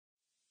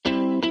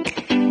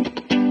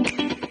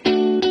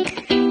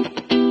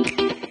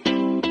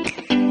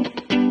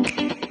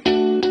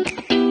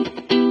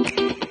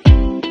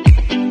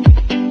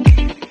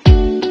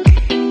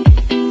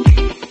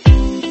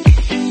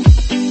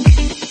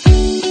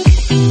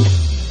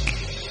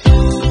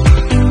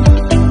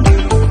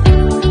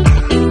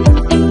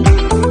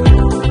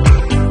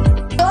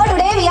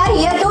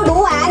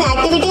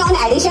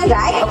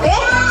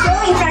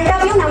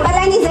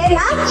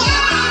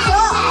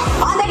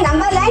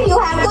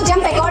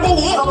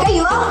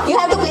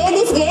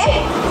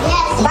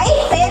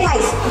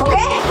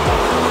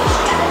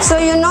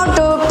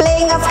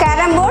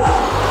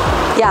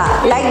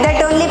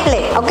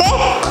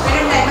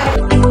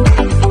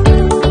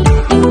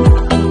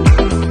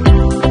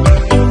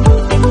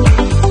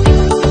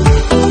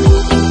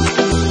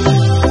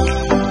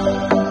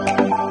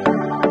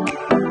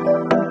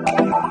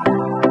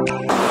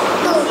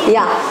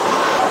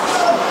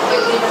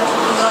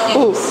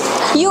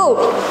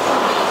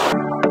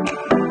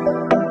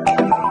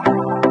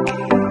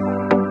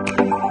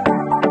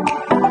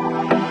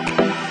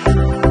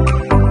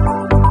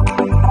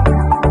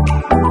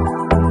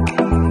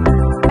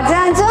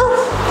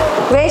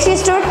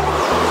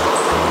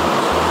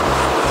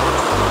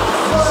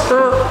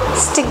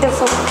Stick the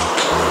food.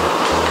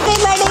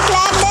 Everybody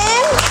clap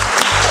them.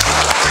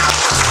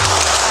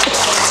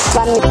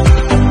 1 minute.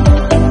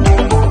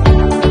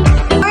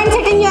 Go and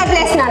sit in your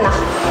place, Nana.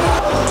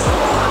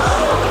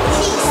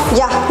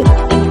 Yeah.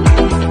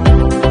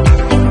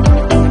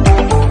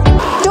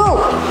 2.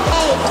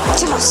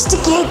 Chalo,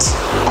 stick 8.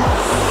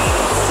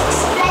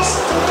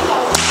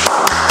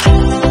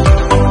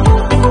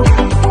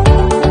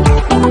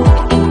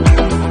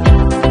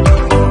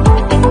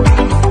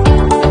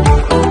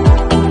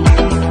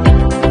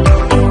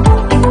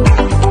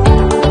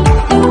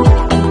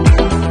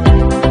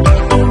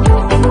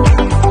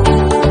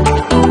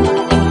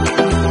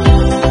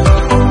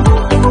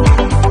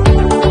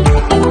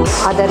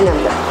 Other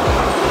number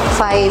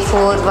 5,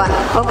 4, 1.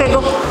 Okay, go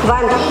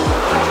 1.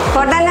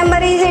 What the number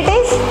is? It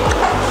is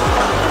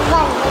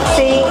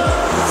 6,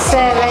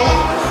 7.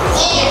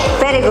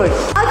 Very good.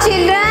 Now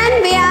children,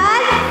 we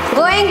are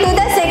going to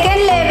the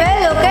second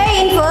level. Okay,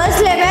 in first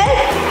level,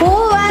 who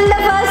won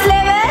the first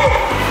level?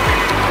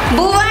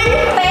 Bhuvan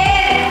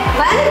pair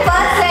won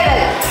first level.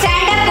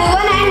 Stand up,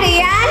 Bhuvan and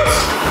Riyan.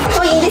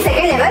 So in the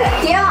second level,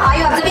 here are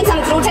you observing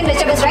some fruits and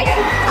vegetables, right?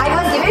 I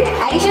was given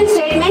addition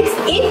statements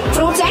in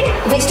fruits and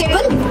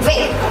vegetable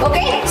way.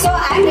 Okay, so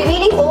I am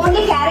revealing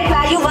only carrot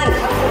value 1.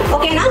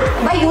 Okay, now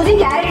by using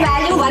carrot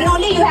value 1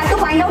 only, you have to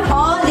find out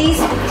all these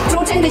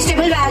fruits and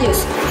vegetable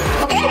values.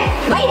 Okay,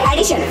 by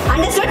addition.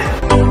 Understood?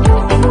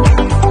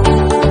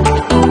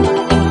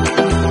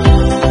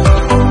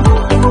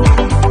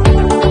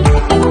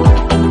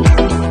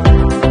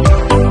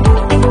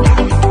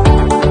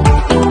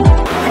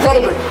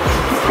 Very good.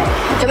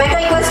 Tomato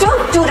equals to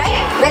 2, right?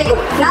 Very good.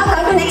 Now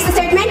come to next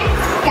statement.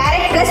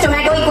 Carrot plus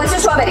tomato equals to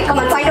strawberry. Come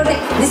on, find out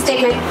this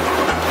statement.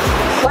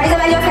 What is the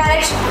value of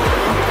carrot?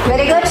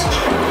 Very good.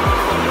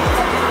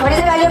 What is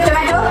the value of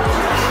tomato?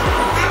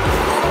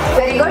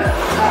 Very good.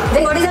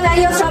 Then what is the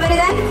value of strawberry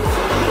then?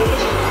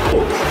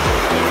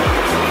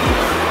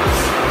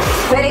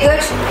 Very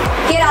good.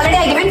 Here already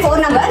I given 4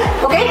 number.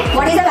 Okay.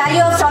 What is the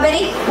value of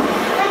strawberry?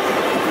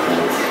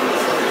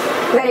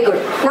 Very good.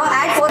 Now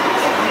add 4.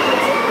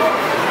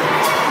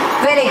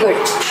 Very good.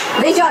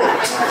 Brinjal.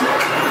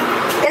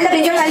 Tell the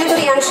brinjal value to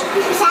Riyansh.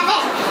 7.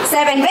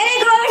 7. Very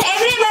good.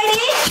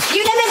 Everybody,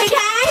 give them a big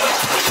hand.